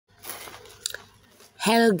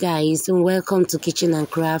Hello guys, and welcome to Kitchen and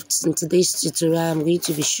Crafts. In today's tutorial I'm going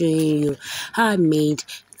to be showing you how I made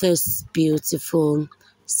this beautiful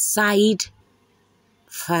side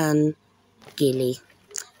fan gele.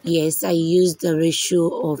 Yes, I used the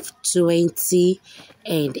ratio of 20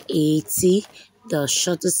 and 80. The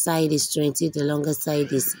shorter side is 20, the longer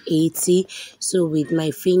side is 80. So with my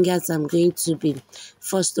fingers I'm going to be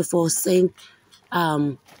first of all saying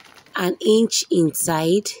an inch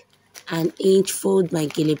inside, an inch, fold my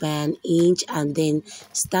gele by an inch, and then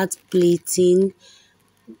start pleating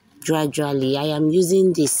gradually. I am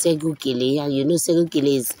using the Sego gele, and you know Sego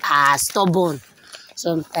gele is stubborn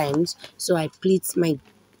sometimes, so I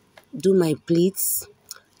do my pleats,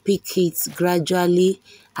 pick it gradually,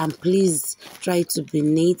 and please try to be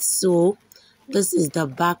neat. So this is the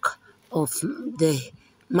back of the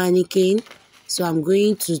mannequin, so I'm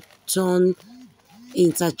going to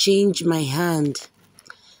interchange my hand.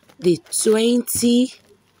 The 20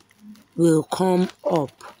 will come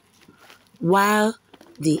up while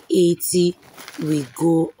the 80 will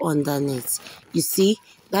go underneath. You see,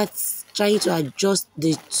 that's trying to adjust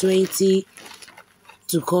the 20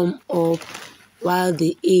 to come up while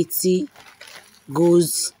the 80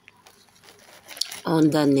 goes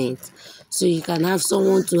underneath. So you can have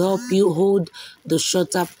someone to help you hold the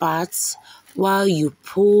shorter parts while you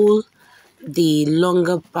pull the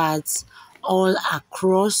longer parts all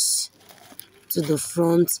across to the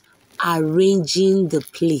front, arranging the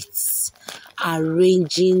plates.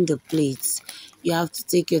 You have to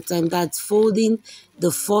take your time. That's folding the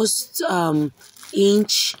first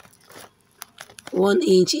inch, 1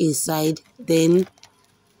 inch inside, then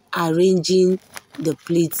arranging the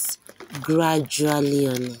plates gradually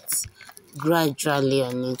on it.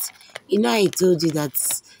 You know, I told you that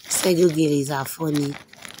Sego geles are funny,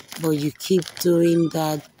 but you keep doing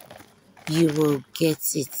that, you will get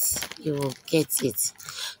it.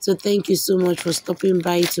 So thank you so much for stopping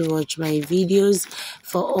by to watch my videos.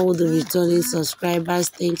 For all the returning subscribers,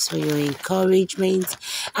 thanks for your encouragement.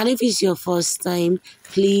 And if it's your first time,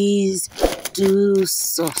 please do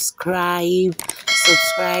subscribe.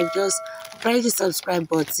 Just press the subscribe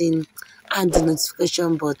button and the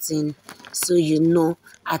notification button so you know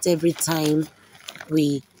at every time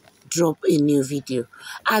we drop a new video.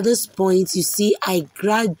 At this point, you see I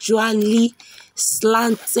gradually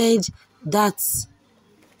slanted that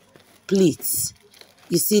pleat.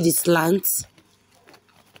 You see the slant?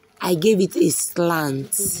 I gave it a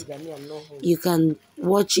slant. You can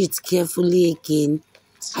watch it carefully again.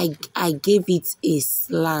 I gave it a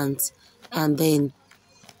slant and then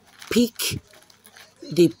pick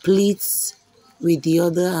the pleats with the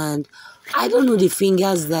other hand. I don't know the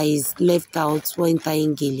fingers that is left out when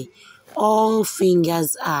tying gele. All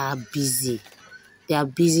fingers are busy. They are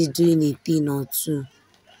busy doing a thing or two.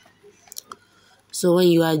 So when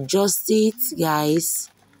you adjust it, guys,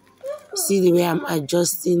 see the way I'm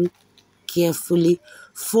adjusting carefully,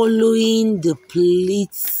 following the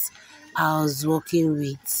pleats I was working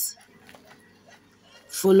with.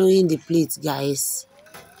 Following the pleats, guys.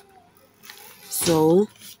 So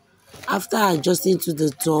after adjusting to the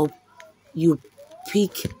top, you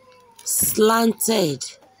pick a slanted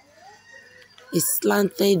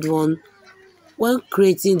one. When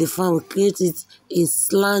creating the fan, we create it in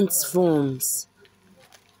slant forms.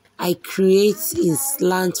 I create in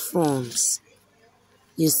slant forms.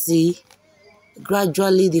 You see,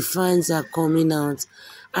 gradually the fans are coming out.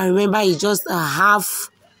 And remember, it's just a half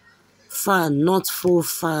fan, not full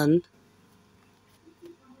fan.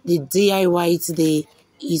 The DIY today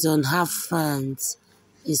is on half fans.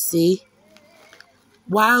 You see,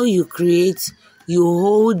 while you create, you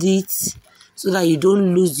hold it so that you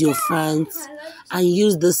don't lose your fans, and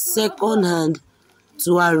use the second hand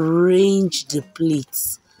to arrange the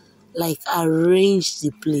pleats. Like arrange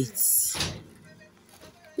the plates.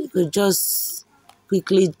 You could just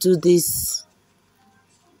quickly do this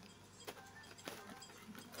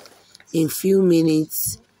in few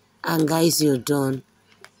minutes, and guys, you're done.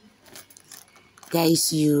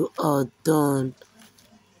 Guys, you are done.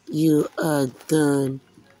 You are done.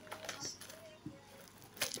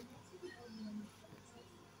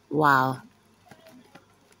 Wow.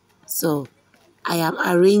 So I am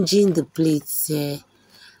arranging the plates here,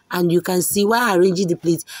 and you can see while arranging the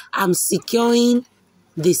plates, I'm securing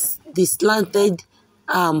this slanted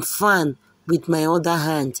fan with my other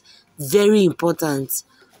hand. Very important,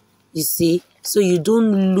 you see, so you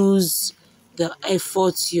don't lose the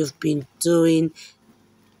effort you've been doing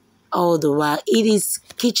all the while. It is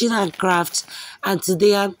Kitchen and Craft, and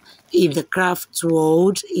today I'm in the craft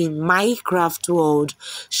world, in my craft world,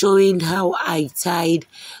 showing how I tied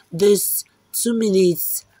this 2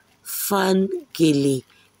 minutes fan gele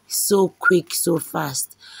so quick, so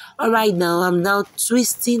fast. All right, now I'm now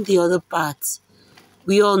twisting the other part.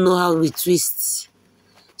 We all know how we twist.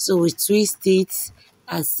 So we twist it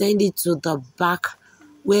and send it to the back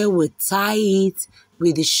where we tie it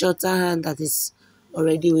with the shorter hand that is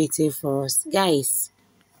already waiting for us. Guys,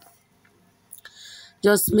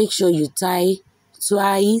 just make sure you tie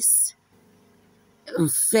twice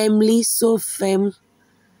and firmly, so firm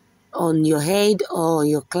on your head or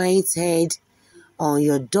your client's head or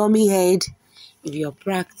your dummy head if you're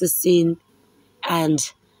practicing,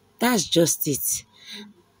 and that's just it.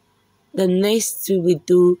 The next thing we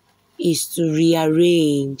do is to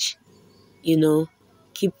rearrange,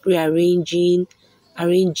 keep rearranging,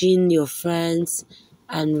 arranging your fans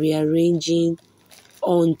and rearranging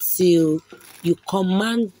until you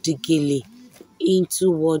command the gele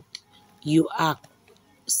into what you are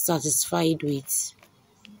satisfied with,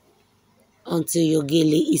 until your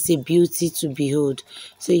gele is a beauty to behold.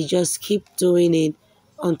 So you just keep doing it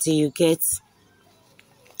until you get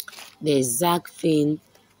the exact thing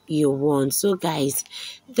you want. So guys,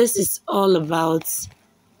 this is all about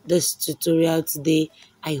this tutorial today.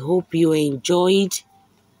 I hope you enjoyed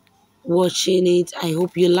watching it. I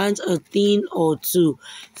hope you learned a thing or two.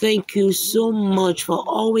 Thank you so much for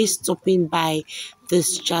always stopping by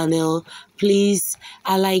this channel. Please,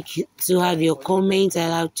 I like to have your comments. I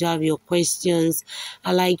like to have your questions.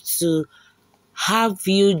 I like to have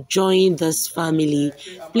you join this family.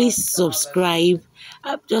 Please subscribe.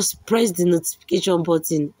 Just press the notification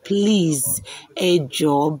button. Please,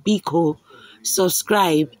 Ejo Biko,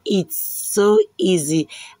 subscribe. It's so easy,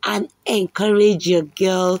 and encourage your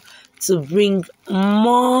girl to bring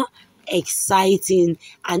more exciting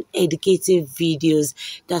and educative videos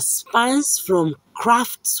that spans from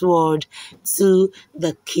crafts world to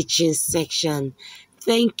the kitchen section.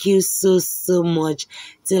 Thank you so much.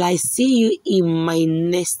 Till I see you in my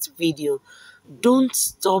next video. Don't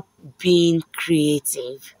stop being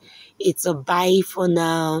creative. It's a bye for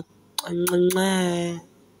now.